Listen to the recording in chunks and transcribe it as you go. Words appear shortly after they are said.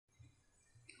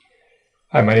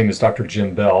Hi, my name is Dr.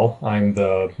 Jim Bell. I'm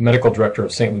the Medical Director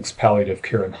of St. Luke's Palliative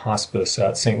Care and Hospice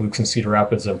at St. Luke's in Cedar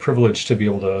Rapids. I'm privileged to be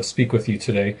able to speak with you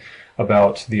today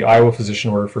about the Iowa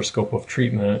Physician Order for Scope of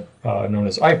Treatment, known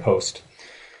as IPOST.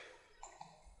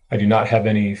 I do not have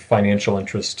any financial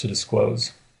interest to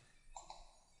disclose.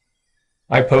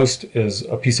 IPOST is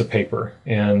a piece of paper,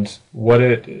 and what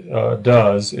it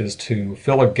does is to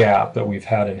fill a gap that we've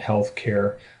had in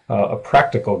healthcare, a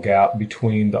practical gap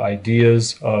between the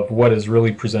ideas of what is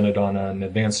really presented on an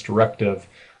advanced directive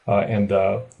and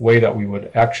the way that we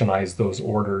would actionize those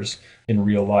orders in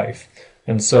real life.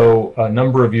 And so a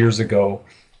number of years ago,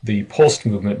 the POST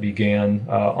movement began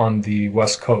on the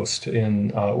West Coast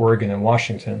in Oregon and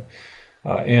Washington.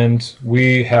 And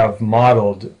we have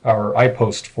modeled our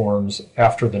IPOST forms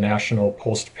after the national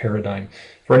POST paradigm.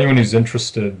 For anyone who's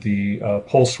interested, the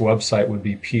POST website would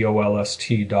be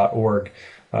polst.org.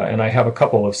 And I have a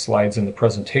couple of slides in the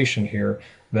presentation here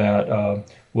that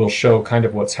will show kind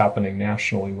of what's happening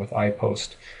nationally with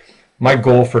IPOST. My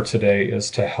goal for today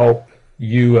is to help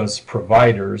you as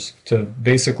providers to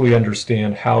basically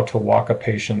understand how to walk a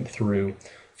patient through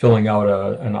filling out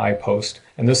an IPOST.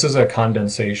 And this is a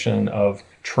condensation of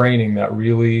training that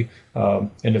really,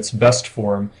 in its best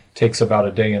form, takes about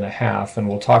a day and a half. And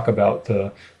we'll talk about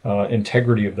the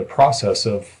integrity of the process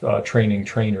of training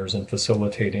trainers and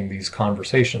facilitating these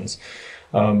conversations.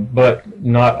 But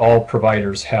not all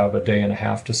providers have a day and a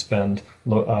half to spend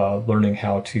learning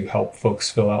how to help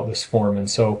folks fill out this form. And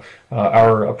so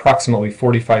our approximately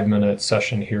 45-minute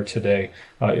session here today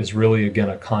is really, again,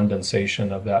 a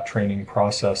condensation of that training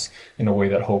process in a way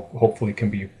that hopefully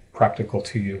can be practical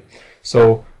to you.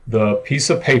 So the piece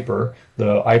of paper,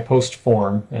 the IPOST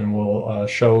form, and we'll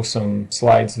show some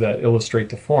slides that illustrate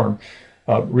the form,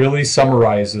 really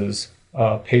summarizes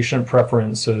patient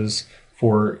preferences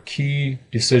for key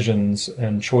decisions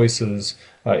and choices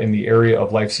in the area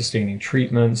of life-sustaining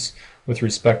treatments with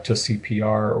respect to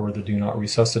CPR or the do not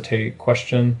resuscitate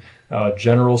question,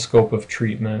 general scope of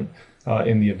treatment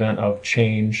in the event of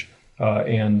change,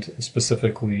 and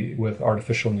specifically with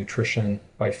artificial nutrition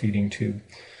by feeding tube.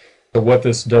 So what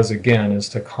this does again is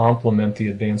to complement the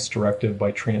advanced directive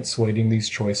by translating these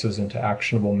choices into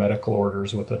actionable medical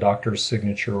orders with a doctor's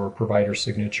signature or provider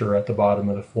signature at the bottom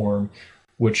of the form,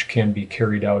 which can be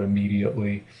carried out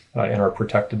immediately and are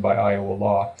protected by Iowa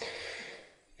law.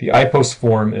 The IPOST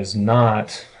form is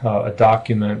not a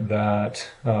document that,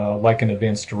 like an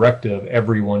advanced directive,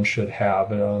 everyone should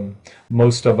have.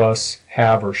 Most of us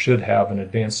have or should have an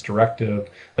advanced directive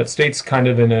that states kind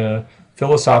of in a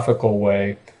philosophical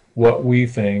way what we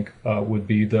think would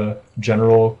be the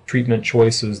general treatment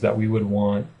choices that we would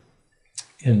want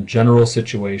in general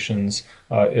situations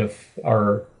if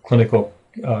our clinical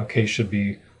case should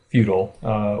be futile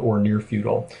or near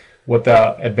futile. What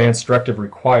that advanced directive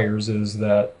requires is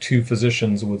that two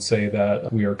physicians would say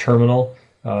that we are terminal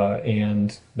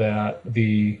and that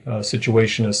the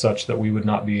situation is such that we would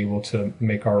not be able to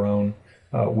make our own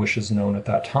wishes known at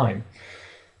that time.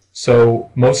 So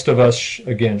most of us,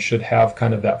 again, should have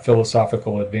kind of that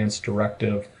philosophical advanced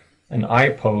directive. An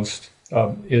IPOST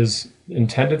is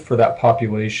intended for that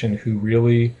population who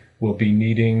really will be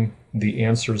needing the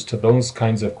answers to those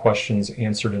kinds of questions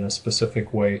answered in a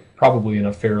specific way, probably in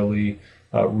a fairly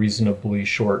reasonably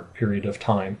short period of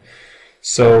time.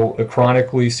 So a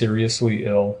chronically seriously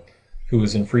ill who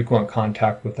is in frequent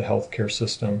contact with the healthcare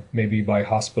system, maybe by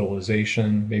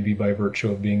hospitalization, maybe by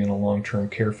virtue of being in a long-term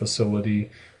care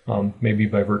facility, maybe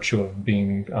by virtue of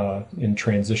being in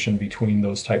transition between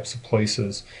those types of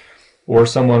places, or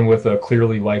someone with a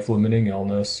clearly life-limiting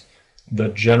illness, the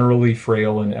generally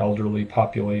frail and elderly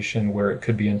population where it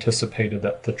could be anticipated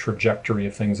that the trajectory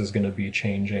of things is going to be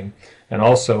changing, and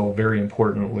also, very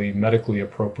importantly, medically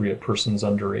appropriate persons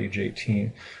under age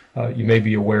 18. You may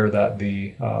be aware that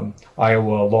the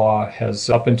Iowa law has,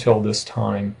 up until this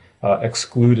time,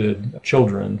 excluded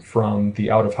children from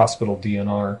the out-of-hospital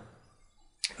DNR,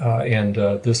 and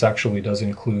this actually does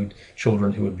include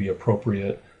children who would be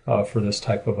appropriate for this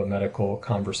type of a medical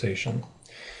conversation.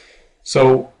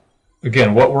 So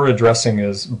again, what we're addressing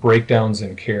is breakdowns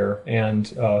in care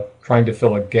and trying to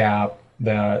fill a gap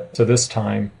that to this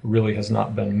time really has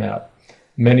not been met.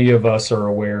 Many of us are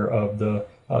aware of the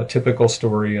typical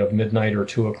story of midnight or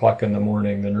 2 o'clock in the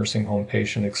morning, the nursing home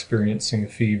patient experiencing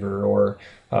fever or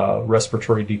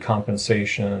respiratory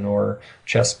decompensation or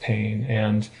chest pain,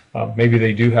 and maybe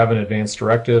they do have an advanced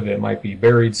directive. It might be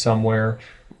buried somewhere.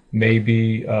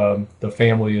 maybe the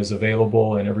family is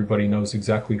available and everybody knows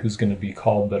exactly who's going to be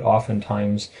called, but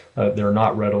oftentimes they're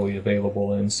not readily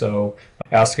available. And so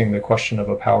asking the question of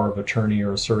a power of attorney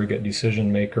or a surrogate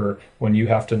decision maker when you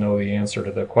have to know the answer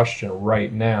to the question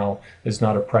right now is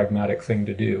not a pragmatic thing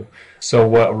to do. So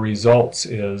what results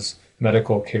is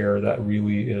medical care that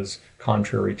really is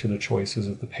contrary to the choices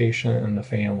of the patient and the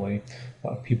family.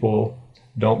 People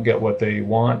don't get what they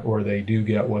want, or they do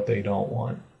get what they don't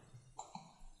want.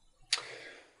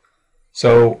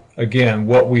 So again,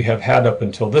 what we have had up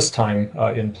until this time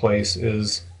in place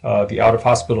is the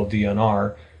out-of-hospital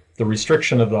DNR. The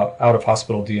restriction of the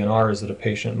out-of-hospital DNR is that a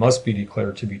patient must be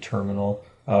declared to be terminal.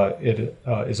 It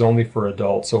is only for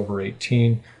adults over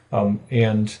 18,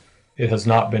 and it has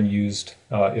not been used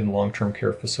in long-term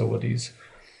care facilities.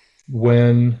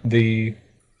 When the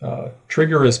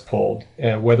trigger is pulled,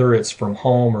 and whether it's from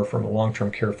home or from a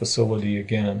long-term care facility,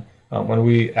 again, when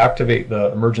we activate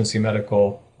the emergency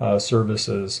medical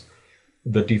services,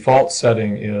 the default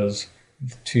setting is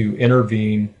to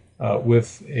intervene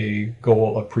with a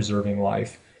goal of preserving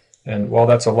life. And while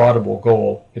that's a laudable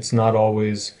goal, it's not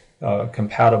always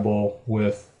compatible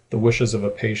with the wishes of a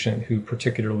patient who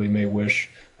particularly may wish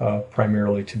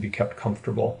primarily to be kept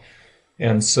comfortable.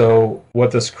 And so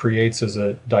what this creates is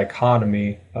a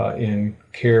dichotomy in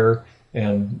care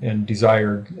and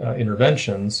desired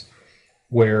interventions,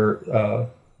 where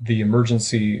the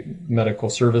emergency medical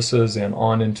services and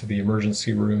on into the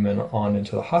emergency room and on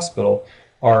into the hospital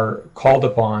are called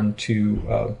upon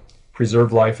to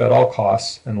preserve life at all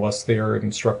costs unless they are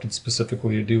instructed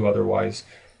specifically to do otherwise.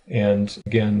 And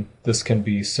again, this can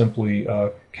be simply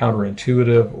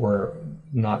counterintuitive or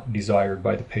not desired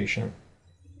by the patient.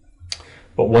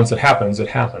 But once it happens, it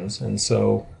happens. And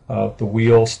so the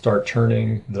wheels start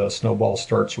turning, the snowball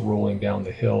starts rolling down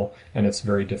the hill, and it's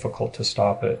very difficult to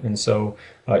stop it. And so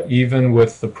even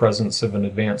with the presence of an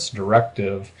advance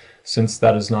directive, since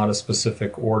that is not a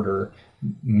specific order,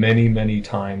 many, many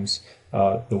times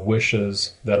the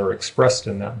wishes that are expressed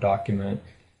in that document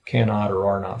cannot or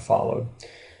are not followed.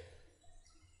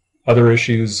 Other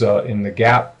issues in the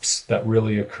gaps that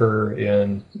really occur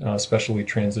in especially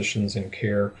transitions in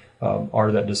care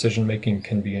are that decision-making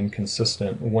can be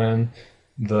inconsistent. When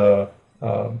in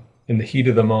the heat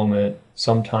of the moment,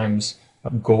 sometimes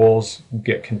goals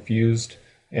get confused,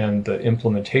 and the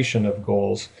implementation of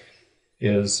goals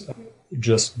is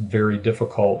just very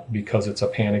difficult because it's a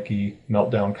panicky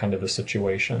meltdown kind of a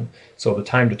situation. So the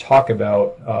time to talk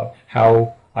about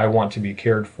how I want to be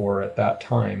cared for at that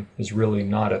time is really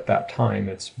not at that time,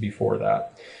 it's before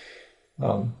that.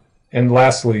 And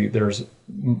lastly, there's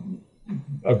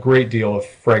a great deal of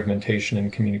fragmentation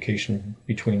in communication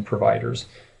between providers.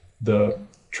 The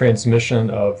transmission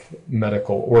of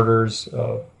medical orders,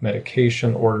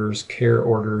 medication orders, care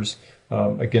orders,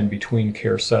 again, between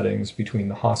care settings, between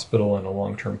the hospital and a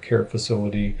long-term care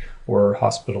facility or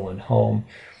hospital and home,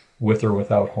 with or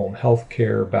without home health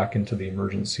care, back into the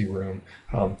emergency room,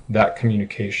 that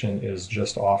communication is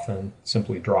just often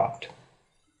simply dropped.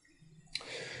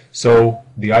 So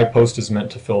the iPost is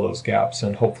meant to fill those gaps,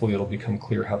 and hopefully it'll become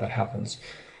clear how that happens.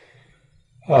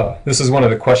 This is one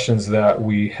of the questions that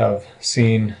we have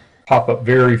seen pop up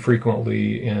very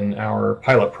frequently in our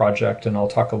pilot project, and I'll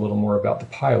talk a little more about the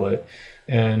pilot.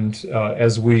 And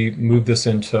as we move this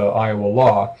into Iowa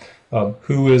law,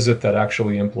 who is it that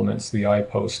actually implements the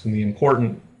iPost? And the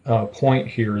important point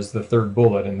here is the third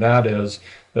bullet, and that is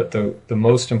that the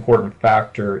most important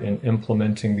factor in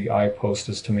implementing the iPost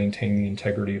is to maintain the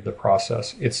integrity of the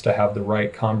process. It's to have the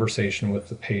right conversation with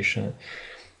the patient.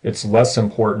 It's less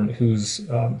important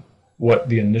what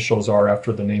the initials are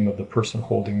after the name of the person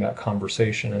holding that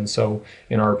conversation. And so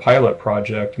in our pilot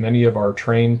project, many of our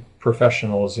trained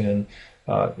professionals in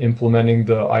implementing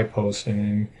the iPost and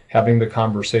in having the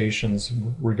conversations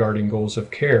regarding goals of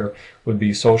care would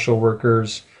be social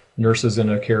workers, nurses in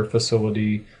a care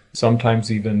facility,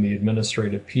 sometimes even the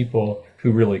administrative people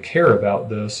who really care about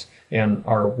this and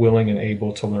are willing and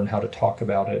able to learn how to talk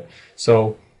about it.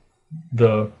 So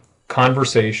the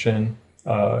conversation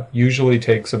usually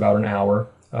takes about an hour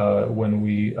when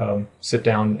we sit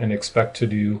down and expect to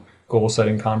do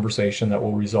goal-setting conversation that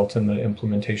will result in the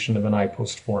implementation of an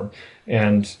iPost form.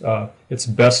 And it's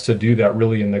best to do that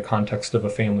really in the context of a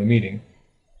family meeting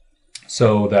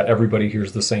so that everybody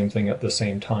hears the same thing at the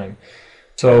same time.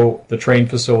 So the trained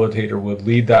facilitator would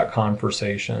lead that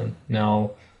conversation.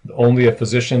 Now, only a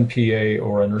physician, PA,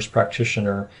 or a nurse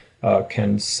practitioner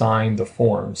can sign the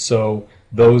form. So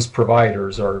those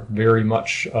providers are very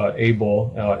much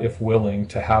able, if willing,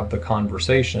 to have the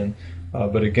conversation.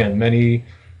 But again, many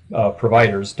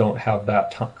providers don't have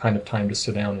that kind of time to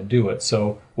sit down and do it.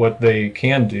 So what they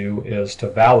can do is to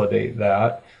validate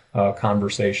that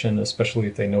conversation, especially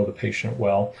if they know the patient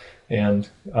well, and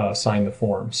sign the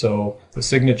form. So the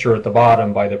signature at the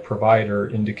bottom by the provider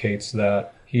indicates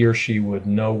that he or she would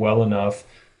know well enough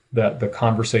that the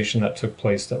conversation that took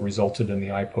place that resulted in the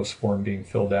iPost form being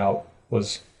filled out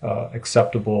was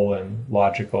acceptable and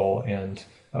logical and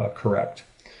correct.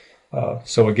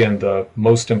 So again, the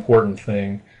most important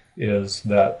thing is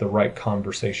that the right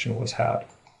conversation was had.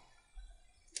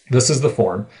 This is the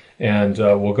form, and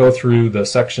we'll go through the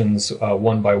sections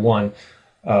one by one,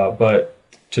 but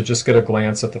to just get a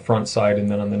glance at the front side, and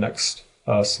then on the next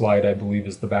slide, I believe,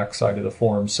 is the back side of the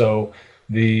form. So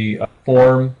the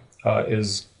form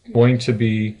is going to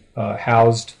be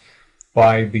housed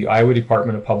by the Iowa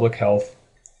Department of Public Health,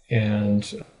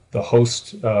 and the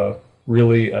host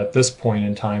really at this point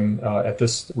in time, at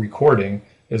this recording,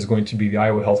 is going to be the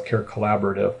Iowa Healthcare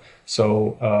Collaborative.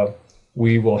 So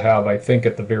we will have, I think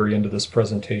at the very end of this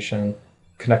presentation,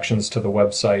 connections to the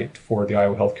website for the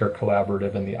Iowa Healthcare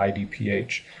Collaborative and the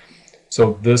IDPH.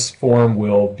 So this form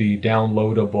will be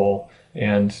downloadable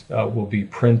and will be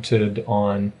printed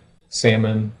on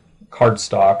salmon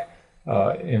cardstock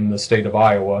in the state of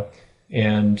Iowa.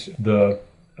 And the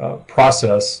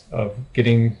process of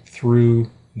getting through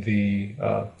the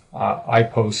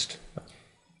iPost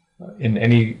in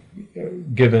any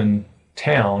given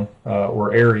town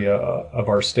or area of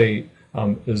our state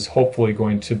is hopefully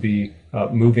going to be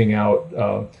moving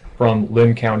out from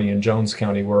Lynn County and Jones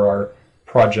County, where our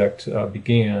project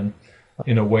began,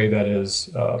 in a way that is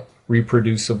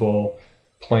reproducible,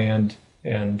 planned,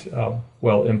 and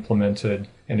well implemented,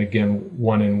 and again,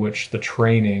 one in which the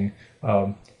training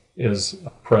is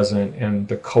present and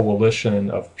the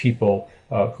coalition of people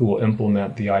who will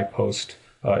implement the iPost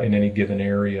in any given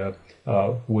area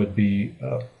would be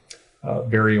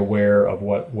very aware of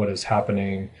what is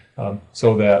happening,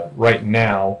 so that right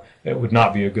now it would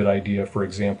not be a good idea, for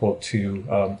example,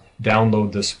 to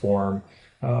download this form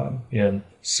in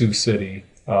Sioux City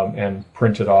and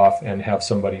print it off and have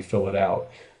somebody fill it out,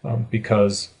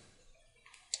 because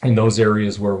in those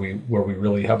areas where we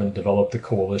really haven't developed the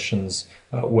coalitions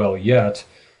well yet,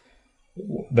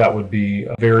 that would be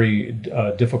a very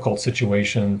difficult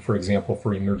situation, for example,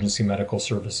 for emergency medical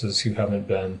services who haven't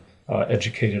been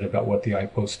educated about what the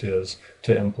iPost is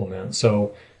to implement.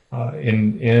 So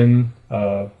in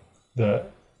the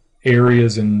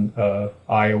areas in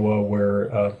Iowa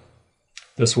where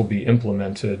this will be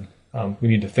implemented, we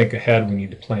need to think ahead, we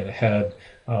need to plan ahead,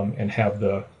 and have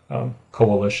the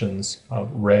coalitions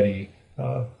ready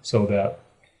so that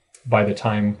by the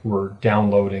time we're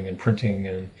downloading and printing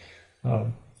and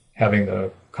having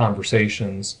the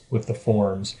conversations with the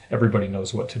forms, everybody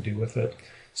knows what to do with it.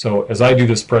 So as I do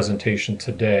this presentation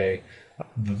today,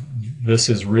 this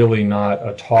is really not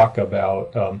a talk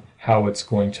about how it's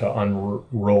going to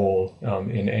unroll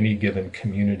in any given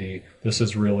community. This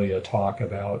is really a talk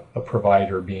about a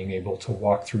provider being able to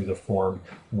walk through the form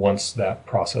once that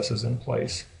process is in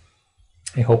place.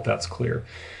 I hope that's clear.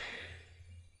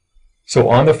 So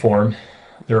on the form,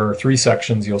 there are 3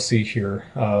 sections you'll see here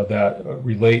that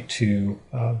relate to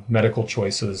medical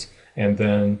choices, and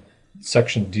then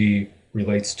section D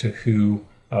relates to who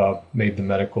made the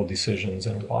medical decisions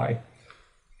and why.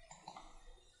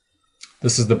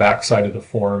 This is the back side of the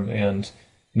form, and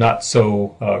not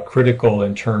so critical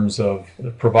in terms of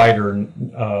the provider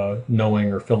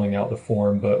knowing or filling out the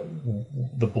form, but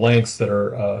the blanks that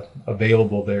are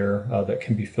available there that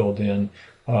can be filled in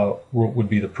would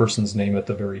be the person's name at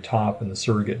the very top and the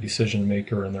surrogate decision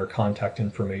maker and their contact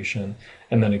information,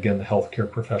 and then again the healthcare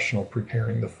professional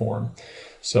preparing the form.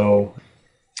 So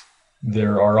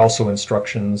there are also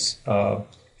instructions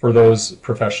for those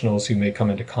professionals who may come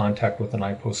into contact with an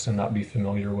iPost and not be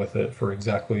familiar with it, for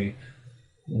exactly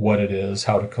what it is,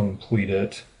 how to complete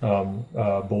it,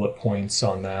 bullet points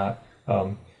on that,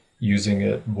 using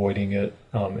it, voiding it,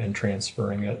 and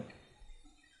transferring it.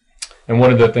 And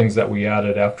one of the things that we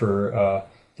added after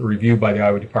the review by the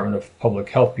Iowa Department of Public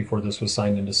Health before this was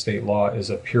signed into state law is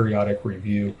a periodic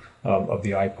review of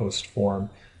the iPost form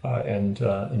and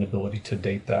an ability to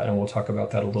date that. And we'll talk about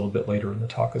that a little bit later in the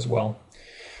talk as well.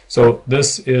 So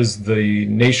this is the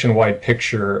nationwide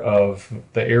picture of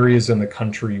the areas in the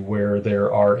country where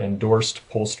there are endorsed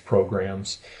POST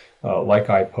programs like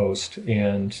iPost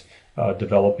and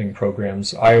developing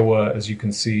programs. Iowa, as you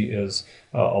can see, is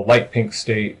a light pink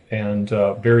state and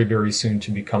very, very soon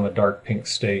to become a dark pink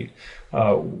state.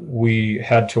 We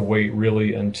had to wait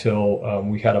really until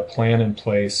we had a plan in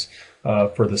place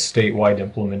for the statewide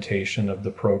implementation of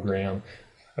the program.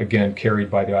 again, carried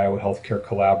by the Iowa Healthcare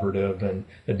Collaborative and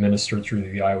administered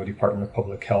through the Iowa Department of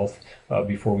Public Health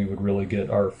before we would really get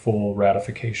our full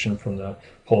ratification from the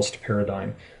POLST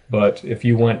paradigm. But if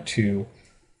you went to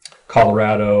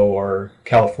Colorado or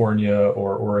California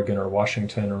or Oregon or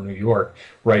Washington or New York,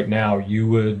 right now you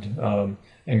would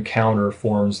encounter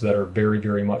forms that are very,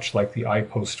 very much like the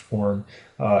IPOST form,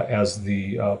 as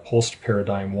the POLST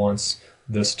paradigm wants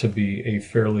this to be a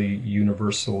fairly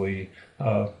universally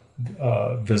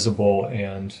visible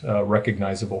and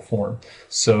recognizable form.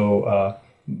 So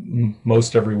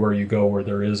most everywhere you go where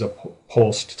there is a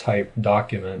POLST type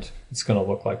document, it's going to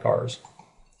look like ours.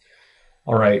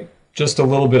 All right, just a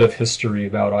little bit of history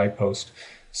about IPOST.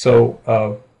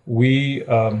 So we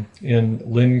in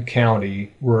Linn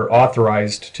County were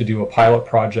authorized to do a pilot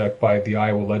project by the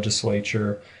Iowa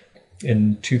legislature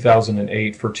in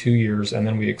 2008 for 2 years, and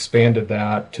then we expanded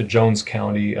that to Jones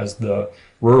County as the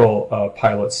rural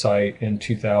pilot site in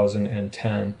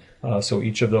 2010. So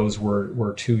each of those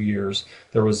were 2 years.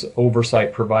 There was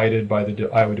oversight provided by the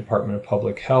Iowa Department of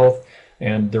Public Health,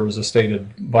 and there was a state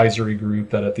advisory group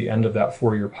that at the end of that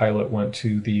 4-year pilot went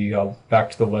to the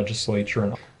back to the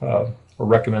legislature and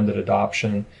recommended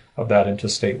adoption of that into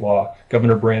state law.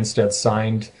 Governor Branstad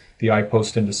signed the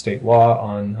IPOST into state law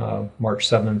on March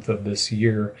 7th of this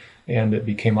year, and it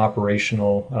became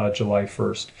operational July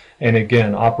 1st. And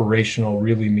again, operational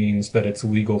really means that it's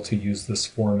legal to use this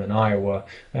form in Iowa,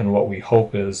 and what we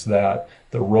hope is that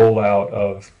the rollout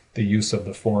of the use of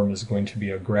the form is going to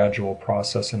be a gradual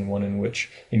process, and one in which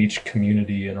in each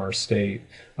community in our state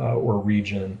or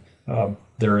region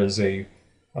there is a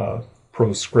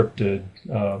proscripted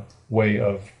way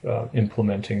of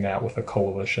implementing that with a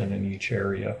coalition in each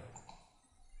area.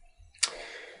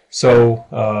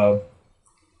 So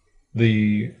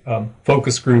the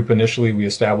focus group initially we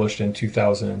established in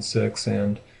 2006,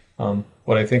 and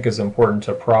what I think is important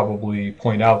to probably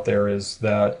point out there is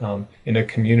that in a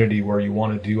community where you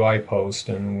want to do IPOST,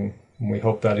 and we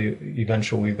hope that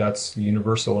eventually that's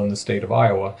universal in the state of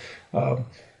Iowa,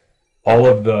 all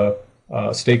of the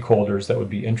stakeholders that would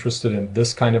be interested in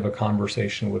this kind of a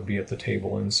conversation would be at the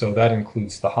table. And so that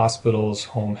includes the hospitals,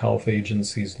 home health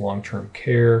agencies, long-term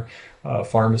care,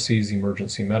 pharmacies,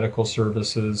 emergency medical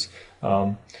services,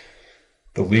 the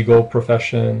legal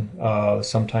profession,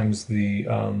 sometimes the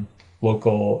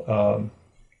local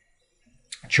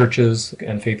churches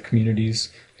and faith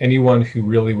communities, anyone who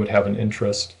really would have an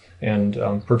interest,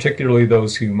 and particularly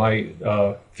those who might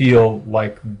feel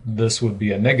like this would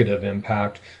be a negative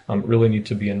impact, really need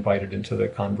to be invited into the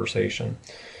conversation.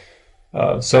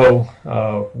 So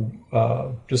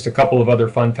just a couple of other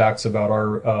fun facts about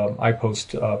our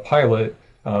IPOST pilot.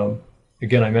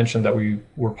 Again, I mentioned that we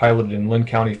were piloted in Linn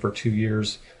County for 2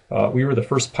 years. We were the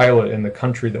first pilot in the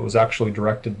country that was actually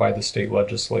directed by the state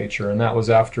legislature, and that was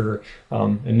after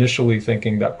initially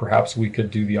thinking that perhaps we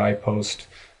could do the IPOST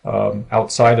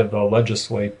outside of the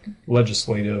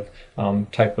legislative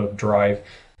type of drive,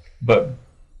 but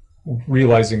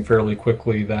realizing fairly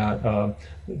quickly that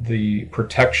the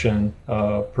protection,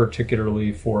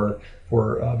 particularly for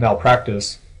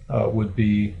malpractice, would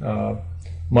be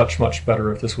much, much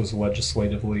better if this was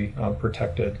legislatively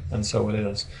protected, and so it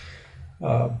is.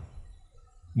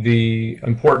 The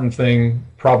important thing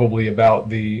probably about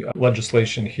the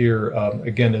legislation here,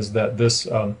 again, is that this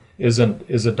is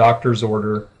a doctor's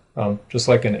order, just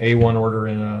like an A1 order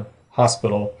in a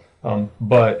hospital,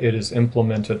 but it is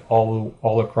implemented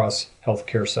all across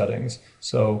healthcare settings.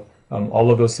 So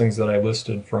all of those things that I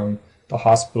listed, from the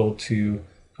hospital to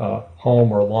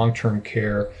home or long-term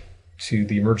care to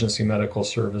the emergency medical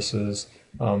services,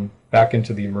 back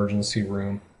into the emergency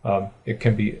room, it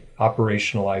can be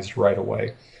operationalized right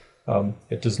away.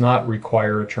 It does not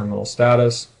require a terminal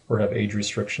status or have age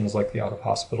restrictions like the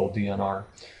out-of-hospital DNR.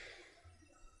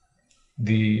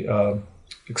 The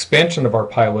expansion of our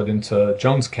pilot into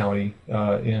Jones County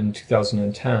in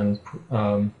 2010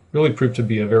 really proved to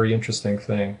be a very interesting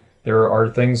thing. There are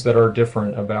things that are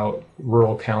different about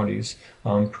rural counties,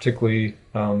 particularly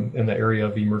in the area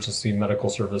of emergency medical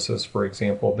services, for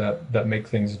example, that make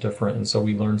things different. And so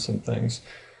we learned some things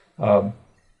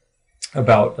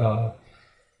about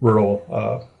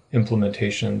rural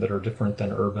implementation that are different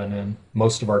than urban. And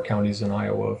most of our counties in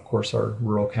Iowa, of course, are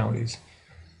rural counties.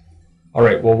 All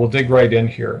right, well, we'll dig right in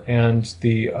here. And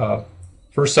the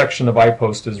first section of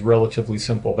IPOST is relatively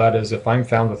simple. That is, if I'm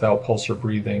found without pulse or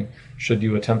breathing, should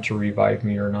you attempt to revive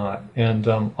me or not? And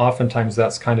oftentimes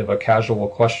that's kind of a casual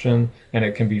question, and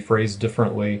it can be phrased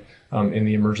differently in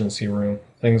the emergency room.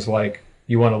 Things like,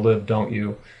 you want to live, don't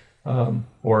you?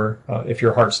 Or if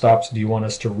your heart stops, do you want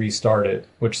us to restart it?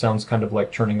 Which sounds kind of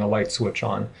like turning a light switch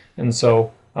on. And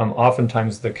so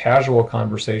oftentimes the casual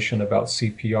conversation about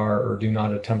CPR or do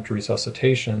not attempt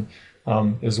resuscitation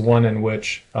is one in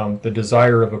which the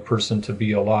desire of a person to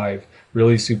be alive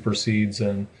really supersedes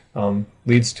and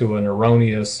leads to an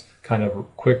erroneous kind of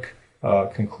quick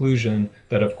conclusion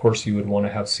that of course you would want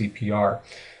to have CPR.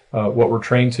 What we're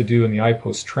trained to do in the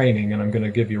IPOST training, and I'm going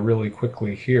to give you really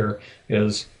quickly here,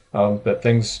 is that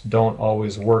things don't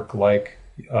always work like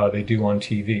they do on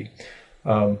TV.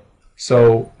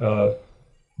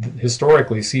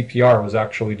 Historically, CPR was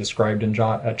actually described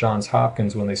at Johns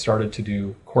Hopkins when they started to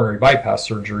do coronary bypass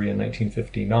surgery in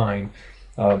 1959,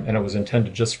 and it was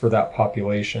intended just for that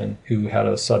population who had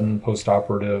a sudden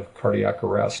postoperative cardiac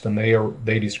arrest, and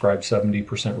they described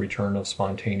 70% return of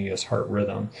spontaneous heart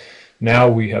rhythm. Now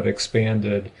we have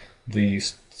expanded the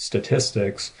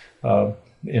statistics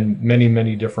in many,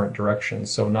 many different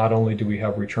directions. So not only do we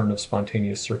have return of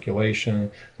spontaneous circulation,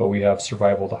 but we have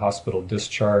survival to hospital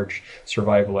discharge,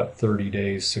 survival at 30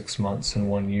 days, 6 months, and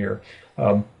 1 year.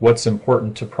 What's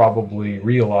important to probably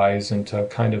realize and to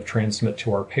kind of transmit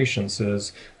to our patients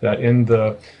is that in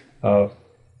the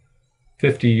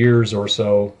 50 years or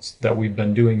so that we've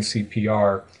been doing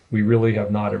CPR, we really have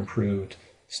not improved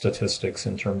statistics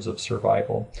in terms of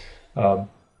survival.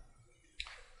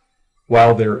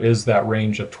 While there is that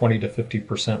range of 20 to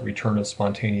 50% return of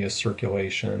spontaneous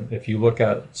circulation, if you look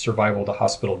at survival to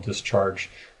hospital discharge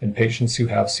in patients who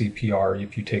have CPR,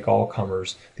 if you take all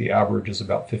comers, the average is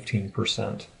about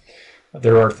 15%.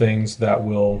 There are things that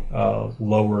will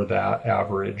lower that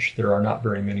average. There are not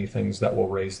very many things that will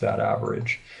raise that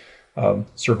average.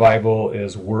 Survival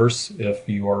is worse if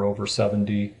you are over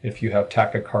 70, if you have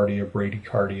tachycardia,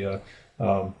 bradycardia,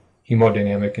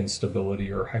 hemodynamic instability,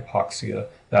 or hypoxia.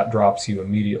 That drops you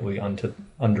immediately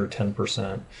under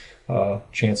 10%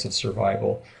 chance of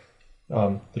survival.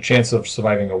 The chance of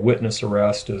surviving a witness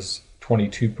arrest is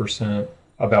 22%,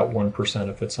 about 1%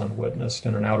 if it's unwitnessed.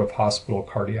 In an out-of-hospital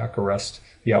cardiac arrest,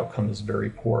 the outcome is very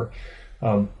poor.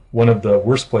 One of the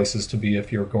worst places to be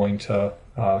if you're going to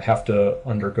have to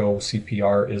undergo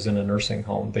CPR is in a nursing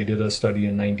home. They did a study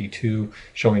in '92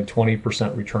 showing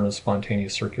 20% return of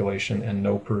spontaneous circulation and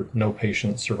no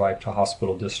patients survived to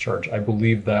hospital discharge. I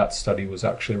believe that study was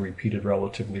actually repeated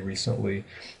relatively recently,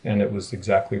 and it was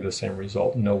exactly the same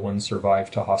result. No one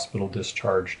survived to hospital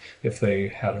discharge if they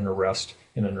had an arrest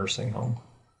in a nursing home.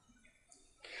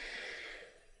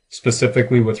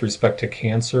 Specifically with respect to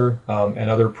cancer and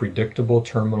other predictable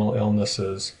terminal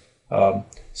illnesses,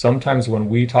 sometimes when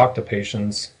we talk to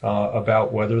patients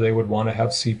about whether they would want to have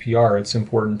CPR, it's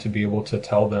important to be able to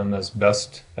tell them as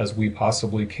best as we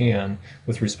possibly can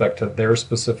with respect to their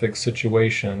specific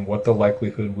situation, what the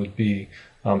likelihood would be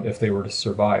if they were to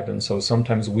survive. And so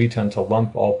sometimes we tend to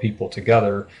lump all people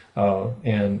together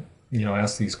and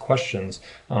ask these questions.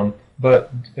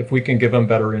 But if we can give them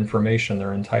better information,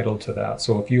 they're entitled to that.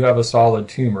 So if you have a solid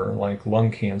tumor like lung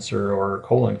cancer or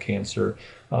colon cancer,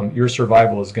 your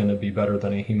survival is going to be better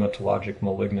than a hematologic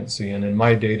malignancy. And in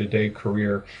my day-to-day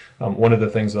career, one of the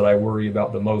things that I worry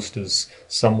about the most is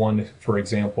someone, for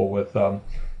example, with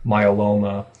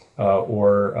myeloma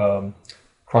or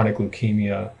chronic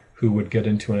leukemia, who would get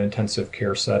into an intensive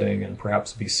care setting and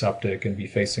perhaps be septic and be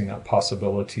facing that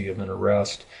possibility of an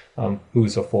arrest,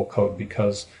 who's a full code,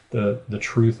 because the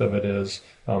truth of it is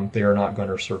they are not going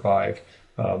to survive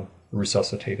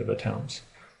resuscitative attempts.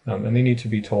 And they need to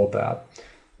be told that.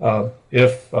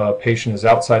 If a patient is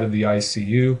outside of the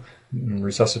ICU,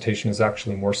 resuscitation is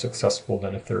actually more successful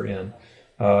than if they're in.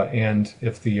 And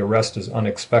if the arrest is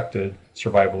unexpected,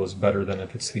 survival is better than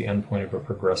if it's the endpoint of a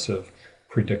progressive,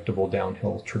 predictable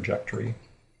downhill trajectory.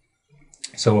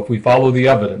 So if we follow the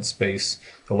evidence base,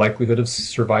 the likelihood of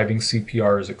surviving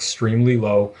CPR is extremely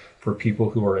low for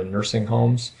people who are in nursing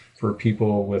homes, for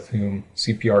people with whom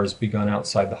CPR is begun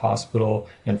outside the hospital,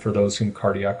 and for those whom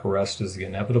cardiac arrest is the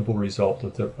inevitable result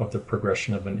of the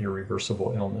progression of an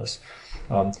irreversible illness.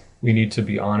 We need to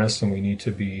be honest and we need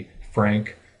to be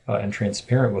frank and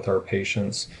transparent with our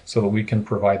patients so that we can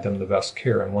provide them the best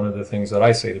care. And one of the things that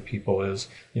I say to people is,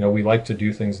 we like to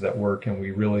do things that work, and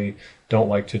we really don't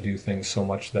like to do things so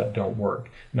much that don't work.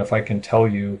 And if I can tell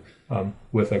you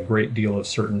with a great deal of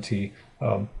certainty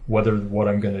whether what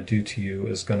I'm going to do to you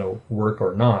is going to work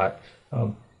or not,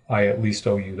 I at least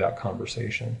owe you that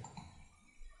conversation.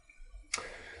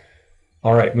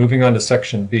 All right, moving on to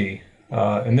section B.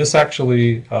 And this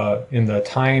actually, in the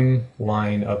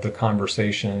timeline of the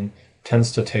conversation,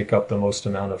 tends to take up the most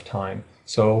amount of time.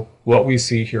 So what we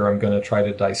see here, I'm going to try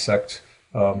to dissect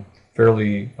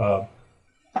fairly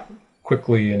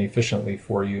quickly and efficiently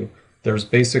for you. There's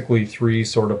basically three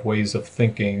sort of ways of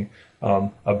thinking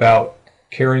about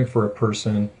caring for a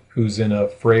person who's in a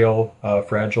frail,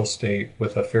 fragile state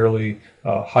with a fairly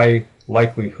high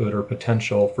likelihood or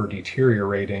potential for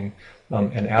deteriorating,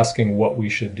 and asking what we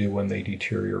should do when they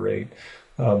deteriorate.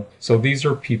 So these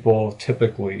are people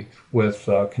typically with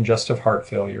congestive heart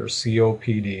failure,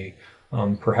 COPD,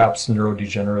 perhaps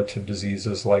neurodegenerative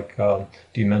diseases like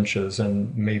dementias,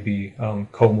 and maybe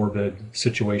comorbid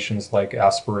situations like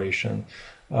aspiration,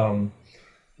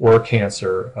 or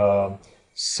cancer,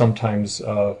 sometimes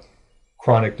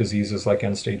chronic diseases like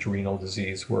end-stage renal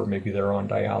disease where maybe they're on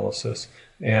dialysis,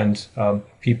 and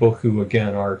people who,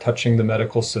 again, are touching the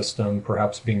medical system,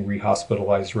 perhaps being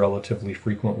rehospitalized relatively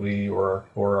frequently or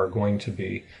are going to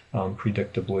be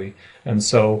predictably. And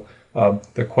so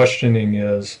the questioning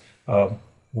is,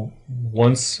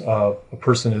 once a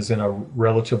person is in a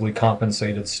relatively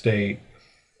compensated state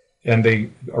and they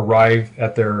arrive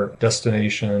at their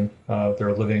destination,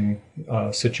 their living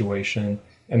situation,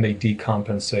 and they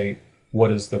decompensate,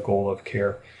 what is the goal of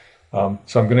care?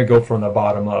 So I'm going to go from the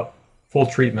bottom up. Full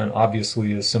treatment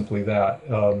obviously is simply that.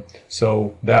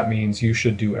 So that means you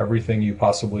should do everything you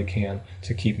possibly can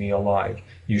to keep me alive.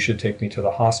 You should take me to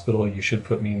the hospital. You should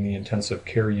put me in the intensive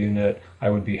care unit. I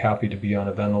would be happy to be on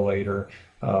a ventilator,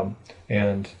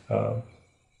 and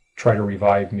try to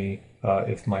revive me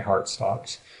if my heart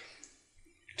stops.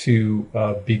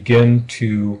 To begin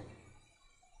to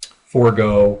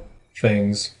forego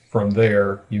things from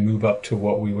there, you move up to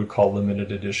what we would call limited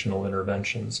additional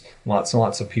interventions. Lots and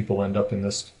lots of people end up in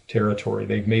this territory.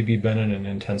 They've maybe been in an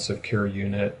intensive care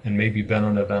unit and maybe been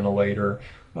on a ventilator,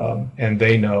 and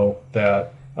they know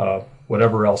that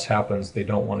whatever else happens, they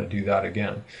don't want to do that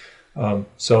again.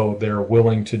 So they're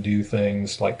willing to do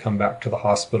things like come back to the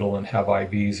hospital and have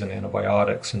IVs and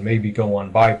antibiotics and maybe go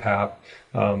on BiPAP,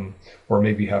 or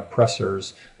maybe have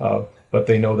pressors, but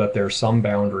they know that there are some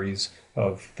boundaries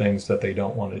of things that they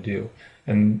don't want to do.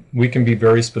 And we can be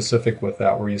very specific with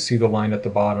that, where you see the line at the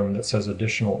bottom that says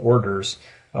additional orders.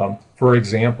 For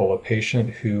example, a patient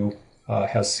who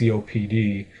has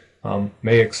COPD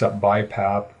may accept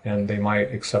BiPAP, and they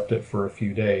might accept it for a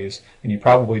few days. And you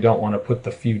probably don't want to put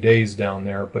the few days down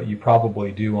there, but you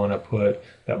probably do want to put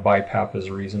that BiPAP is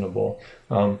reasonable.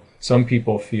 Some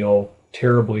people feel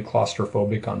terribly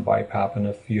claustrophobic on BiPAP, and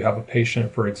if you have a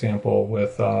patient, for example,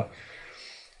 with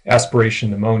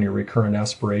aspiration pneumonia, recurrent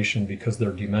aspiration because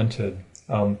they're demented,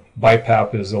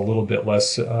 BiPAP is a little bit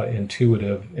less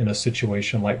intuitive in a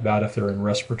situation like that if they're in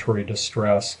respiratory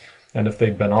distress and if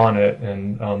they've been on it.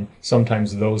 And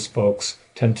sometimes those folks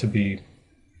tend to be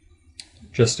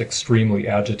just extremely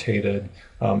agitated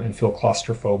and feel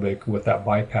claustrophobic with that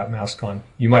BiPAP mask on.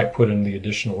 You might put in the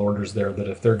additional orders there that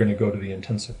if they're going to go to the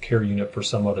intensive care unit for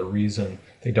some other reason,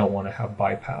 they don't want to have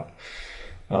BiPAP.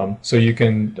 So you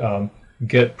can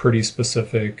get pretty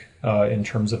specific in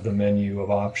terms of the menu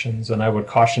of options. And I would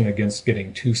caution against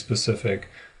getting too specific,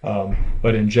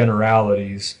 but in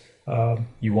generalities,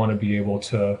 you want to be able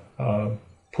to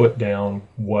put down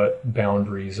what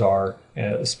boundaries are,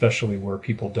 especially where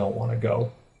people don't want to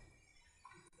go.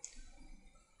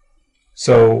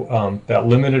 So that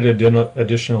limited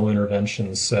additional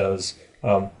intervention says,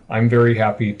 I'm very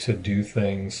happy to do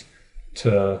things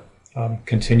to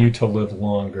continue to live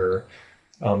longer,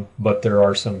 but there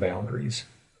are some boundaries.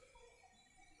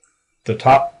 The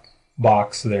top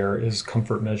box there is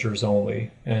comfort measures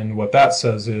only, and what that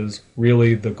says is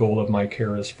really the goal of my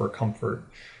care is for comfort.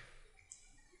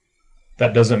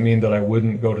 That doesn't mean that I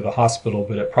wouldn't go to the hospital,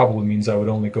 but it probably means I would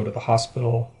only go to the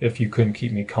hospital if you couldn't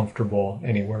keep me comfortable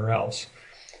anywhere else.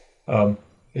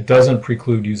 It doesn't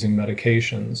preclude using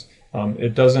medications.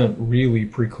 It doesn't really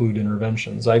preclude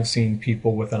interventions. I've seen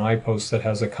people with an iPost that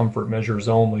has a comfort measures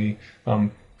only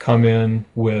come in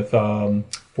with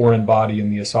foreign body in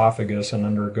the esophagus and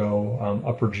undergo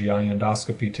upper GI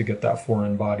endoscopy to get that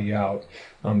foreign body out,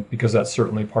 because that's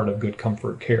certainly part of good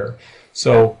comfort care.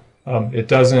 So it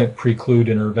doesn't preclude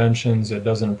interventions. It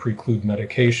doesn't preclude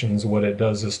medications. What it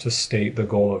does is to state the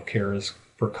goal of care is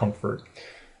for comfort.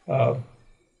 And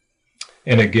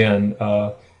again,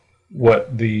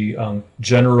 what the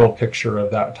general picture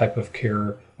of that type of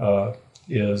care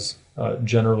is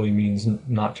generally means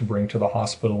not to bring to the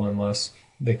hospital unless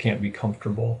they can't be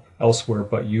comfortable elsewhere,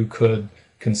 but you could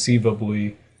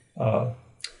conceivably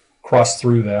cross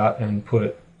through that and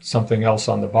put something else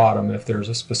on the bottom if there's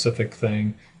a specific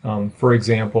thing. For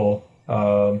example,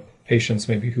 patients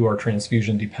maybe who are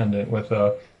transfusion dependent with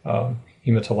a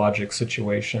hematologic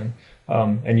situation.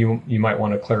 And you might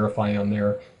want to clarify on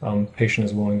there, patient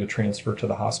is willing to transfer to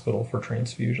the hospital for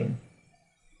transfusion.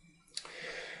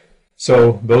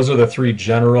 So those are the three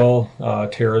general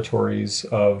territories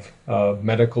of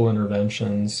medical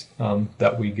interventions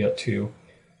that we get to.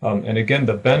 And again,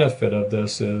 the benefit of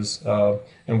this is,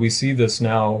 and we see this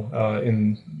now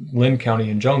in Linn County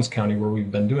and Jones County, where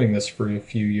we've been doing this for a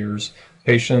few years,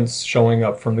 patients showing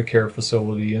up from the care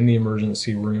facility in the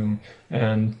emergency room,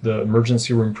 and the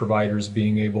emergency room providers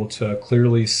being able to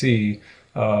clearly see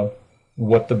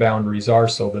what the boundaries are,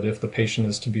 so that if the patient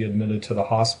is to be admitted to the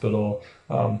hospital,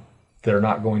 they're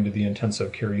not going to the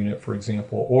intensive care unit, for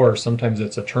example. Or sometimes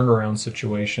it's a turnaround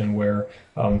situation where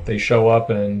they show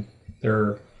up and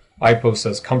their IPOS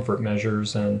has comfort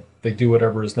measures, and they do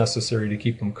whatever is necessary to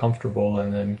keep them comfortable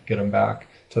and then get them back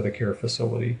to the care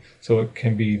facility. So it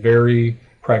can be very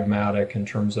pragmatic in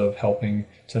terms of helping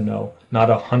to know. Not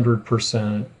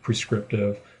 100%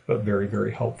 prescriptive, but very,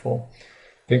 very helpful.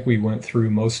 I think we went through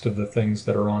most of the things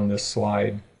that are on this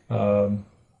slide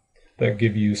that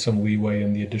give you some leeway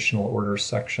in the additional orders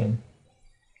section.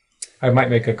 I might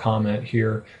make a comment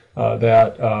here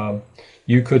that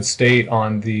you could state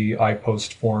on the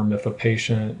iPost form if a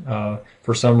patient,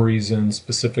 for some reason,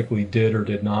 specifically did or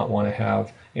did not want to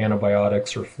have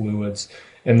antibiotics or fluids.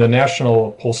 In the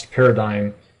National Post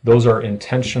Paradigm, those are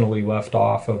intentionally left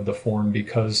off of the form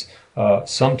because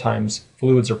sometimes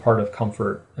fluids are part of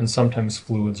comfort and sometimes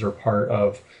fluids are part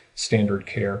of standard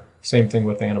care. Same thing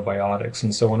with antibiotics.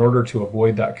 And so in order to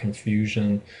avoid that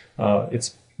confusion,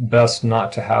 it's best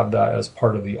not to have that as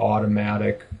part of the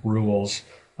automatic rules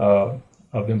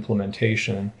of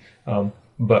implementation,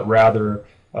 but rather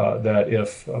that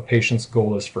if a patient's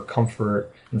goal is for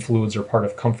comfort and fluids are part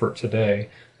of comfort today,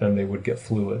 then they would get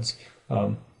fluids.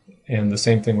 And the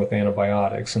same thing with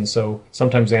antibiotics. And so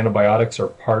sometimes antibiotics are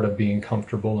part of being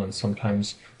comfortable and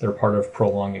sometimes they're part of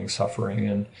prolonging suffering.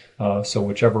 And so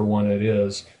whichever one it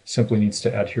is simply needs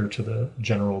to adhere to the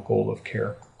general goal of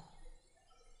care.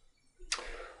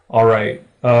 All right.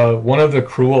 One of the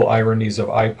cruel ironies of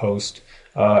iPost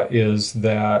is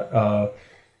that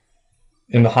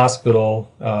in the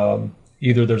hospital,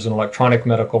 either there's an electronic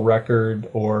medical record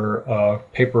or a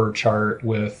paper chart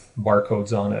with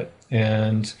barcodes on it.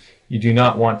 And you do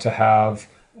not want to have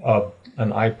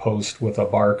an iPost with a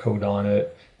barcode on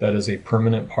it that is a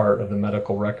permanent part of the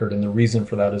medical record. And the reason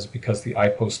for that is because the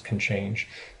iPost can change.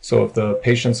 So if the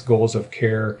patient's goals of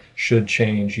care should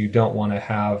change, you don't want to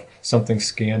have something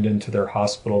scanned into their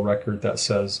hospital record that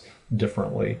says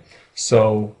differently.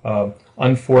 So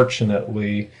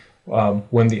unfortunately,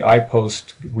 when the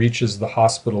iPost reaches the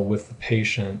hospital with the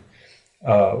patient,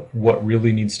 what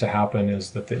really needs to happen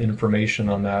is that the information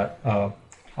on that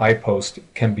iPost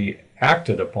can be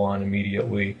acted upon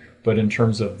immediately, but in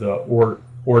terms of the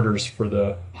orders for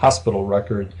the hospital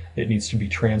record, it needs to be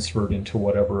transferred into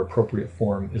whatever appropriate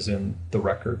form is in the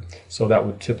record. So that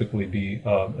would typically be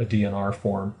a DNR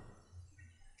form,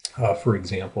 for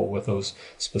example, with those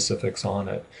specifics on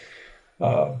it.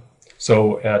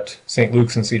 So at St.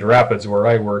 Luke's and Cedar Rapids, where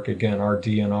I work, again, our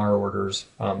DNR orders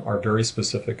are very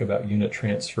specific about unit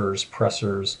transfers,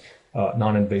 pressors,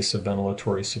 non-invasive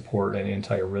ventilatory support, and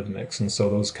antiarrhythmics. And so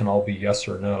those can all be yes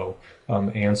or no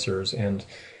answers. And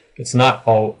it's not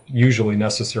all usually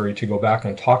necessary to go back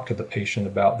and talk to the patient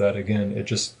about that. Again, it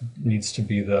just needs to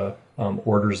be the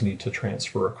orders need to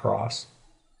transfer across.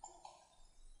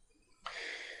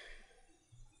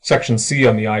 Section C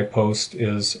on the iPost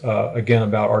is, again,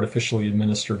 about artificially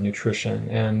administered nutrition.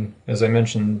 And as I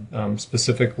mentioned,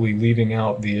 specifically leaving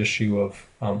out the issue of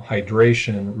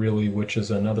hydration, really, which is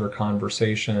another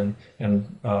conversation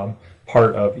and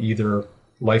part of either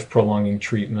life-prolonging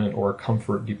treatment or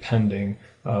comfort depending.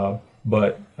 So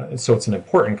it's an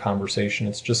important conversation.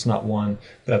 It's just not one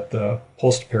that the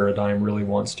POST paradigm really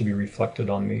wants to be reflected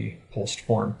on the POST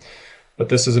form. But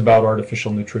this is about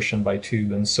artificial nutrition by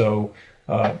tube. And so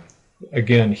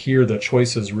again, here the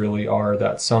choices really are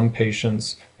that some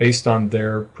patients, based on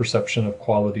their perception of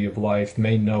quality of life,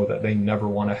 may know that they never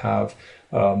want to have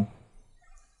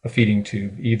a feeding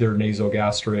tube, either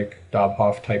nasogastric,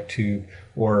 Dobhoff type tube,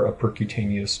 or a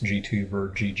percutaneous G-tube or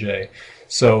GJ.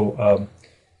 So,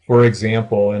 for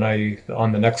example, and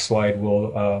on the next slide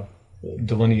will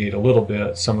delineate a little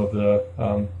bit some of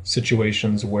the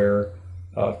situations where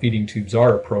feeding tubes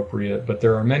are appropriate, but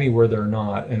there are many where they're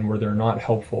not and where they're not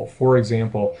helpful. For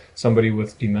example, somebody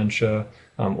with dementia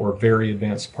or very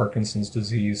advanced Parkinson's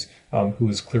disease who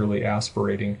is clearly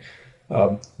aspirating.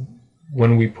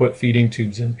 When we put feeding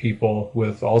tubes in people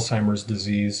with Alzheimer's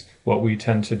disease, what we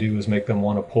tend to do is make them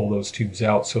want to pull those tubes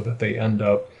out so that they end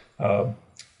up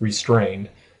restrained.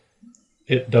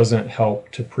 It doesn't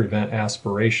help to prevent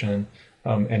aspiration.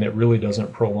 And it really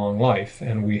doesn't prolong life.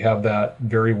 And we have that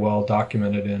very well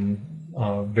documented in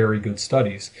very good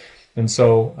studies. And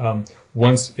so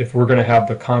if we're going to have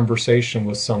the conversation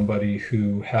with somebody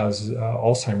who has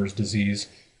Alzheimer's disease,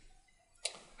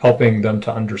 helping them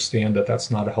to understand that that's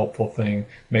not a helpful thing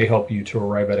may help you to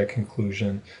arrive at a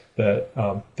conclusion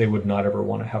that they would not ever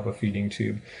want to have a feeding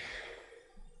tube.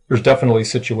 There's definitely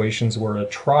situations where a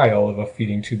trial of a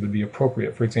feeding tube would be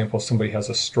appropriate. For example, if somebody has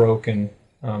a stroke and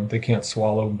they can't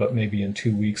swallow, but maybe in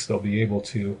 2 weeks they'll be able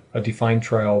to. A defined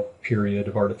trial period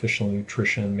of artificial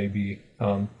nutrition may be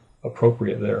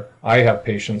appropriate there. I have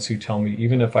patients who tell me,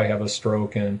 even if I have a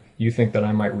stroke and you think that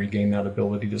I might regain that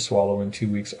ability to swallow in 2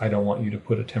 weeks, I don't want you to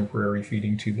put a temporary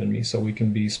feeding tube in me. So we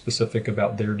can be specific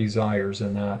about their desires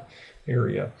in that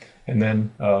area. And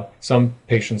then some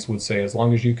patients would say, as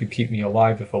long as you could keep me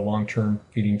alive, if a long-term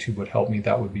feeding tube would help me,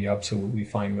 that would be absolutely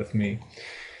fine with me.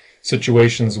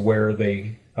 Situations where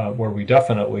we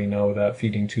definitely know that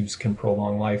feeding tubes can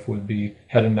prolong life would be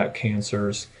head and neck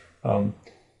cancers,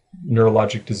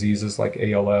 neurologic diseases like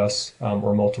ALS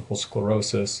or multiple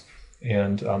sclerosis,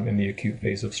 and in the acute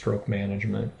phase of stroke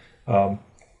management.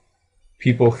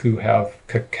 People who have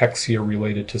cachexia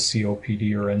related to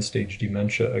COPD or end-stage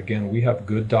dementia, again, we have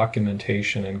good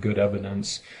documentation and good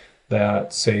evidence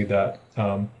that say that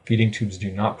feeding tubes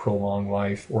do not prolong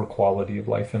life or quality of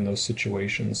life in those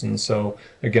situations. And so,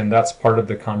 again, that's part of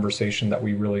the conversation that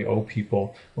we really owe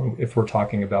people if we're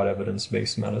talking about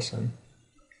evidence-based medicine.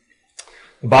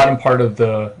 The bottom part of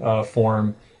the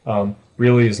form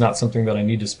really is not something that I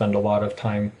need to spend a lot of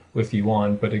time with you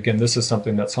on, but again, this is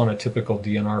something that's on a typical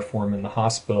DNR form in the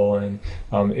hospital, and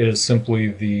it is simply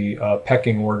the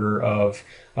pecking order of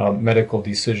medical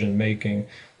decision making.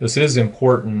 This is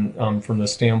important from the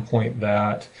standpoint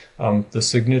that the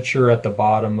signature at the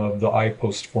bottom of the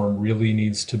I-post form really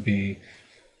needs to be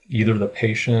either the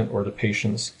patient or the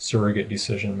patient's surrogate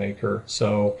decision maker.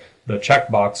 So the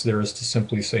checkbox there is to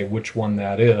simply say which one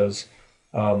that is.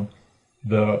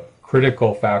 The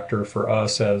critical factor for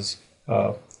us as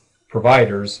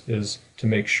providers is to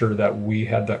make sure that we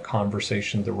had that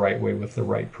conversation the right way with the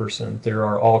right person. There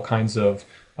are all kinds of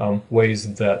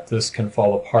ways that this can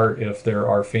fall apart if there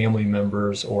are family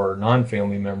members or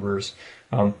non-family members,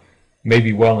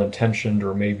 maybe well-intentioned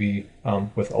or maybe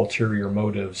with ulterior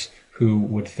motives, who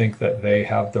would think that they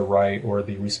have the right or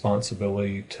the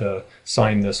responsibility to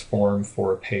sign this form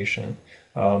for a patient.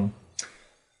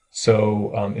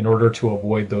 So in order to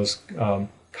avoid those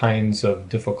kinds of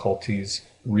difficulties,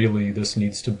 really this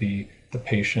needs to be the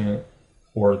patient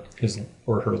or his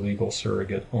or her legal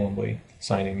surrogate only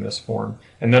signing this form.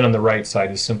 And then on the right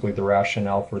side is simply the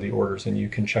rationale for the orders, and you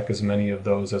can check as many of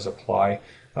those as apply.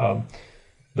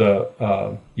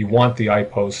 You want the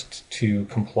I-post to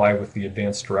comply with the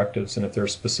advanced directives, and if there are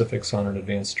specifics on an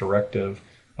advanced directive,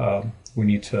 we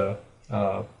need to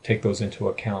take those into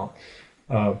account.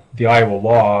 The Iowa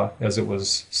law, as it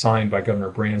was signed by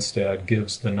Governor Branstad,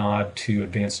 gives the nod to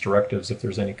advanced directives if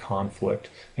there's any conflict,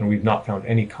 and we've not found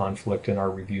any conflict in our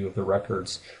review of the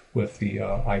records with the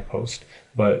I-post,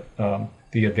 but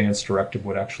the advanced directive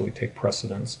would actually take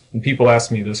precedence. And people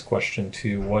ask me this question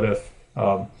too: what if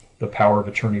the power of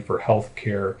attorney for health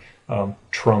care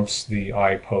trumps the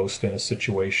I-post in a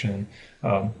situation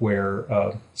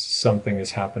where something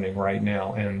is happening right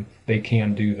now? And they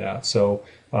can do that. So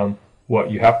what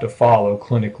you have to follow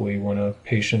clinically when a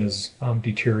patient is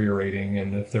deteriorating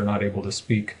and if they're not able to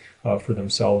speak for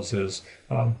themselves is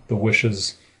their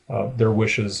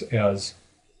wishes as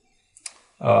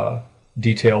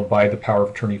detailed by the power of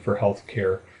attorney for health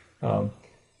care.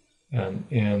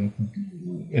 And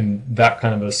in that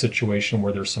kind of a situation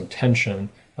where there's some tension,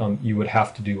 you would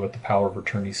have to do what the power of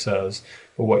attorney says.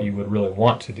 But what you would really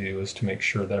want to do is to make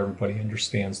sure that everybody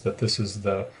understands that this is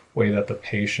the way that the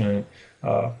patient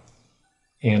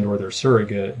and or their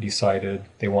surrogate decided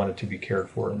they wanted to be cared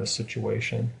for in this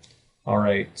situation. All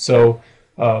right, so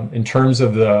in terms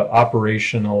of the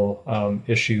operational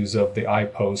issues of the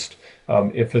I-post,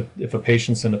 if a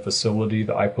patient's in a facility,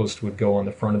 the I-post would go on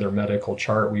the front of their medical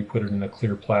chart. We put it in a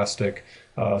clear plastic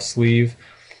sleeve.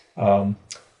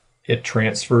 It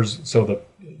transfers, so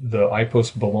the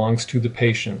I-post belongs to the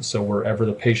patient. So wherever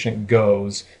the patient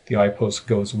goes, the I-post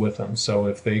goes with them. So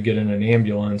if they get in an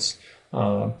ambulance,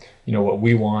 what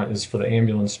we want is for the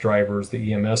ambulance drivers,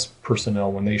 the EMS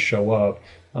personnel, when they show up,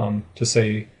 to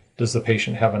say, does the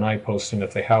patient have an I-post? And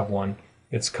if they have one,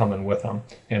 it's coming with them.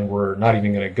 And we're not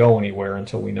even going to go anywhere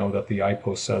until we know that the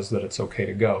I-post says that it's okay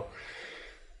to go.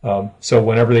 So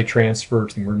whenever they transfer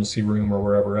to the emergency room or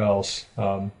wherever else,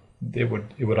 it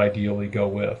would ideally go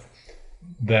with.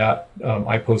 That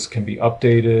I-post can be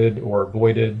updated or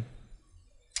voided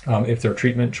if their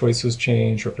treatment choices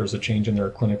change or if there's a change in their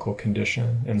clinical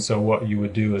condition. And so what you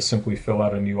would do is simply fill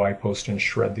out a new I-post and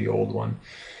shred the old one.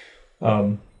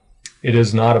 it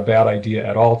is not a bad idea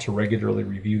at all to regularly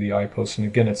review the I-post. And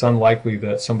again, it's unlikely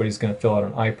that somebody's going to fill out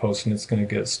an I-post and it's going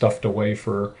to get stuffed away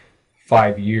for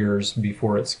 5 years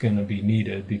before it's going to be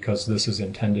needed, because this is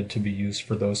intended to be used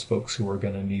for those folks who are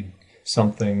going to need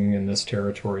something in this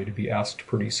territory to be asked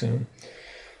pretty soon.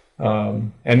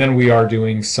 And then we are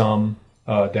doing some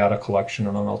data collection,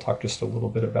 and I'll talk just a little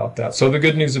bit about that. So the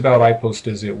good news about I-post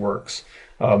is it works.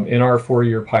 In our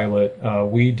 4-year pilot,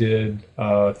 we did,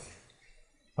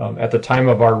 at the time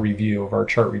of our review, of our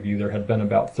chart review, there had been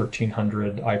about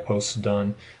 1,300 I-posts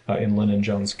done in Linn and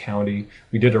Jones County.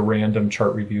 We did a random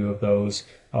chart review of those,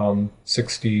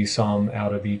 60 some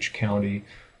out of each county.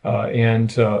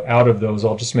 And out of those,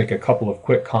 I'll just make a couple of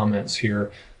quick comments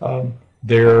here.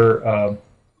 There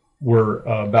were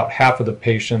about half of the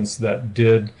patients that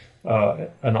did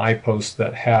an I-post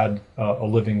that had a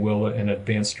living will and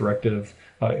advance directive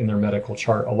in their medical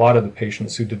chart. A lot of the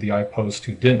patients who did the I-post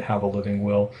who didn't have a living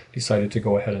will decided to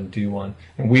go ahead and do one.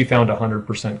 And we found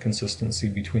 100% consistency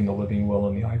between the living will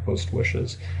and the I-post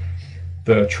wishes.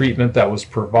 The treatment that was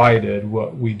provided,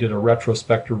 we did a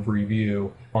retrospective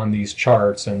review on these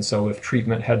charts, and so if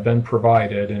treatment had been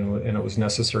provided and it was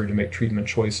necessary to make treatment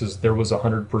choices, there was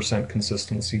 100%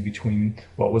 consistency between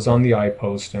what was on the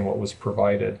I-post and what was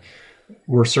provided.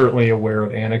 We're certainly aware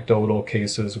of anecdotal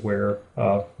cases where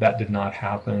that did not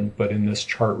happen, but in this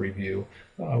chart review,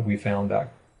 we found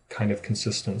that kind of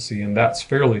consistency, and that's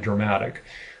fairly dramatic.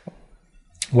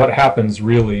 What happens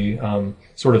really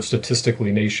sort of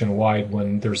statistically nationwide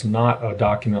when there's not a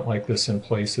document like this in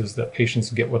place is that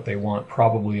patients get what they want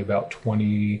probably about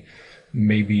 20,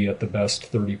 maybe at the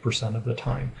best 30% of the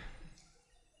time.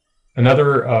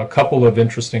 Another couple of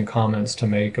interesting comments to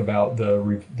make about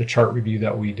the chart review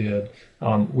that we did.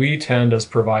 We tend as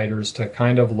providers to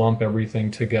kind of lump everything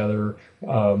together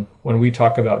when we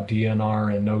talk about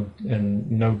DNR and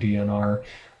no DNR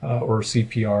or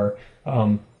CPR.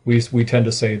 We tend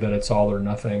to say that it's all or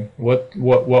nothing.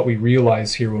 What we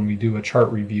realize here when we do a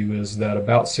chart review is that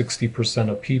about 60%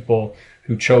 of people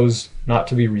who chose not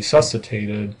to be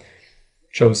resuscitated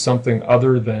chose something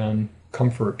other than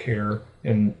comfort care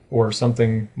or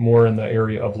something more in the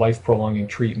area of life-prolonging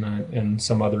treatment in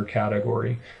some other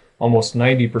category. Almost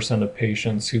 90% of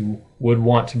patients who would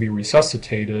want to be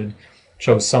resuscitated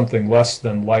chose something less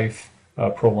than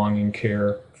life-prolonging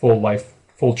care,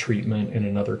 full treatment in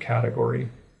another category.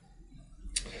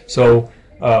 So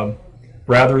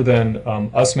rather than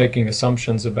us making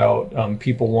assumptions about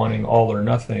people wanting all or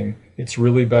nothing, it's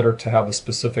really better to have a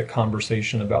specific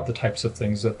conversation about the types of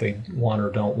things that they want or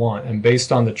don't want. And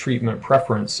based on the treatment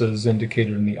preferences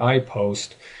indicated in the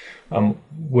I-post,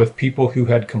 with people who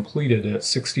had completed it,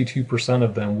 62%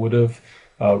 of them would have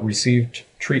received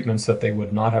treatments that they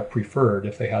would not have preferred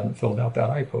if they hadn't filled out that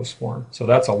I-post form. So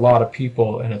that's a lot of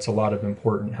people, and it's a lot of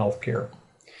important healthcare.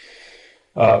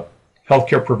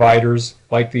 Healthcare providers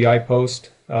like the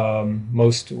I-post. All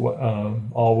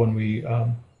when we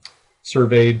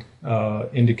surveyed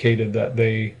indicated that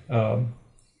they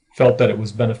felt that it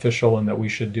was beneficial and that we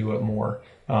should do it more.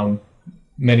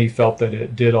 Many felt that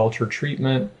it did alter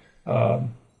treatment,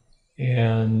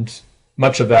 and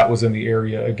much of that was in the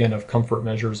area, again, of comfort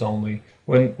measures only.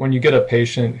 When you get a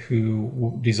patient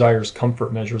who desires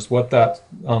comfort measures, what that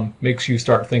makes you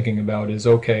start thinking about is,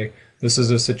 okay, this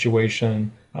is a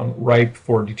situation ripe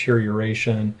for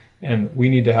deterioration, and we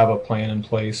need to have a plan in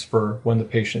place for when the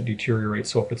patient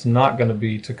deteriorates. So if it's not going to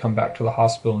be to come back to the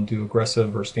hospital and do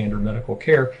aggressive or standard medical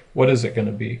care, what is it going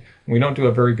to be? We don't do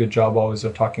a very good job always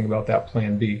of talking about that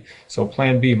plan B. So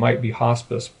plan B might be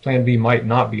hospice. Plan B might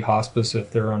not be hospice if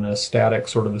they're in a static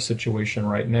sort of a situation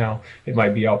right now. It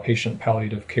might be outpatient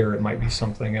palliative care. It might be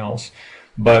something else.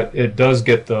 But it does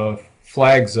get the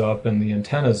flags up and the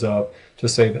antennas up to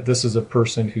say that this is a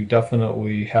person who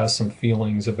definitely has some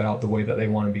feelings about the way that they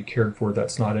want to be cared for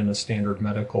that's not in a standard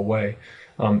medical way.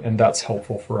 And that's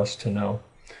helpful for us to know.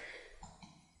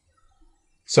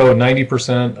 So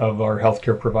 90% of our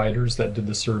healthcare providers that did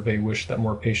the survey wished that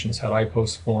more patients had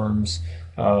I-post forms.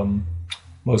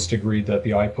 Most agreed that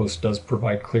the I-post does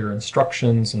provide clear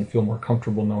instructions and feel more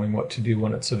comfortable knowing what to do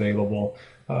when it's available.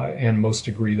 And most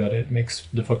agree that it makes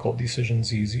difficult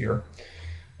decisions easier.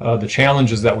 The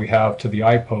challenges that we have to the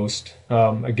I-post,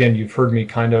 again, you've heard me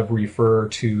kind of refer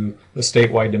to the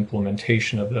statewide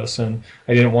implementation of this, and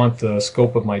I didn't want the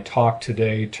scope of my talk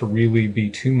today to really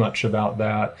be too much about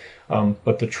that,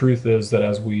 but the truth is that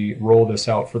as we roll this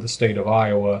out for the state of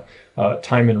Iowa,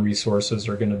 time and resources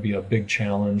are going to be a big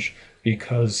challenge,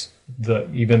 because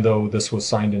even though this was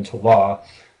signed into law,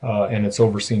 and it's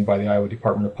overseen by the Iowa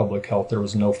Department of Public Health. There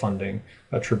was no funding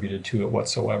attributed to it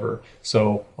whatsoever.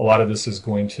 So a lot of this is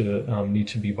going to need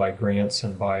to be by grants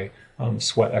and by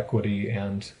sweat equity.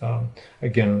 And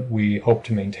again, we hope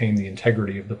to maintain the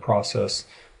integrity of the process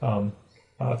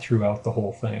throughout the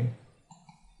whole thing.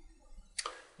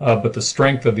 But the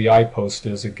strength of the iPost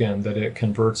is, again, that it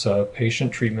converts a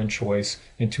patient treatment choice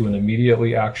into an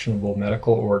immediately actionable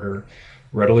medical order,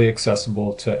 readily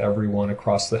accessible to everyone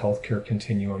across the healthcare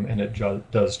continuum, and it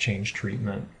does change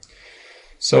treatment.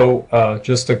 So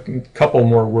just a couple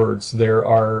more words. There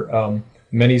are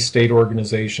many state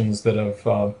organizations that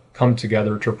have come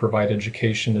together to provide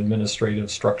education, administrative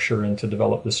structure, and to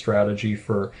develop the strategy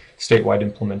for statewide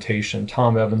implementation.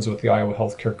 Tom Evans with the Iowa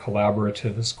Healthcare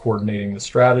Collaborative is coordinating the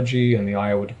strategy, and the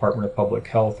Iowa Department of Public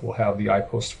Health will have the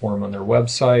iPost form on their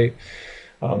website.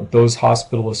 Those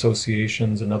hospital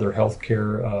associations and other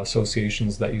healthcare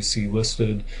associations that you see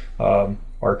listed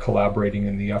are collaborating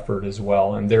in the effort as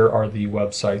well. And there are the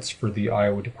websites for the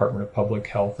Iowa Department of Public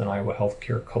Health and Iowa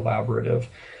Healthcare Collaborative.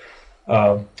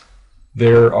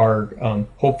 There are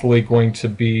hopefully going to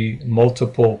be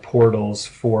multiple portals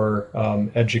for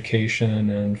education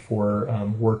and for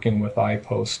working with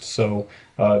iPost. So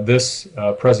this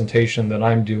presentation that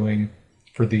I'm doing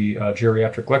for the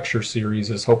geriatric lecture series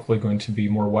is hopefully going to be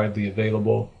more widely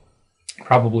available,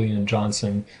 probably in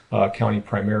Johnson County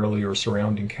primarily or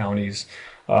surrounding counties.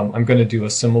 I'm going to do a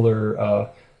similar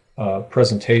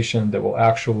presentation that will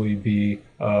actually be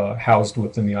housed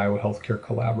within the Iowa Healthcare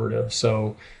Collaborative.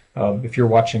 So if you're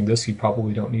watching this, you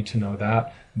probably don't need to know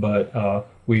that, but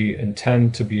we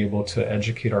intend to be able to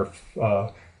educate our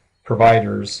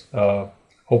providers,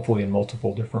 hopefully in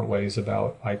multiple different ways,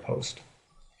 about iPost.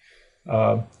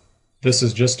 This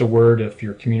is just a word if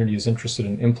your community is interested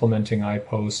in implementing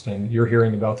iPost and you're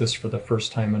hearing about this for the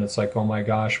first time and it's like, oh my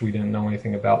gosh, we didn't know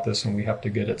anything about this and we have to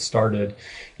get it started.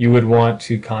 You would want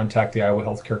to contact the Iowa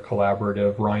Healthcare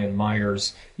Collaborative. Ryan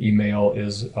Myers' email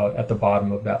is at the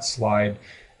bottom of that slide,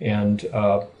 and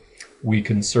we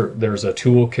can there's a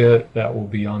toolkit that will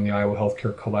be on the Iowa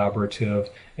Healthcare Collaborative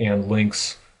and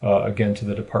links again to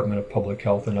the Department of Public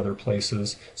Health and other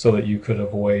places so that you could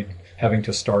avoid having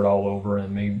to start all over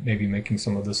and maybe making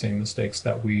some of the same mistakes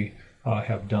that we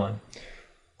have done.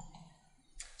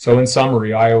 So in summary,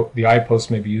 the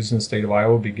iPost may be used in the state of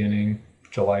Iowa beginning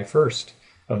July 1st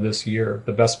of this year.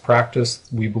 The best practice,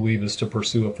 we believe, is to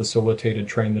pursue a facilitated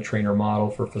train-the-trainer model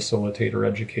for facilitator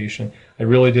education. I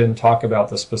really didn't talk about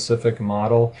the specific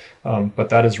model, but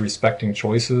that is Respecting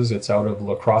Choices. It's out of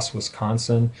La Crosse,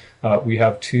 Wisconsin. We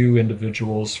have 2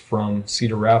 individuals from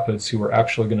Cedar Rapids who are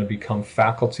actually going to become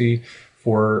faculty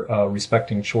for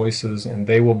Respecting Choices, and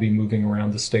they will be moving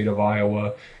around the state of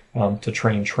Iowa to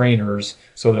train trainers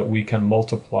so that we can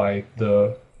multiply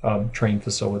the trained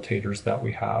facilitators that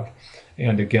we have.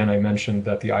 And again, I mentioned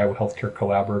that the Iowa Healthcare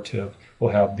Collaborative will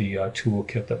have the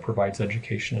toolkit that provides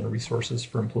education and resources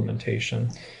for implementation.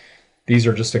 These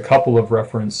are just a couple of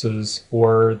references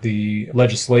for the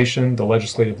legislation, the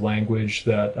legislative language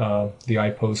that the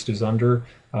iPost is under,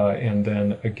 and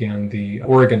then again the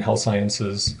Oregon Health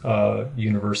Sciences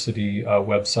University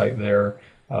website there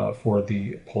for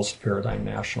the POST paradigm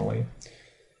nationally.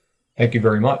 Thank you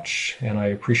very much, and I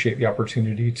appreciate the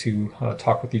opportunity to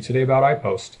talk with you today about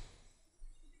iPost.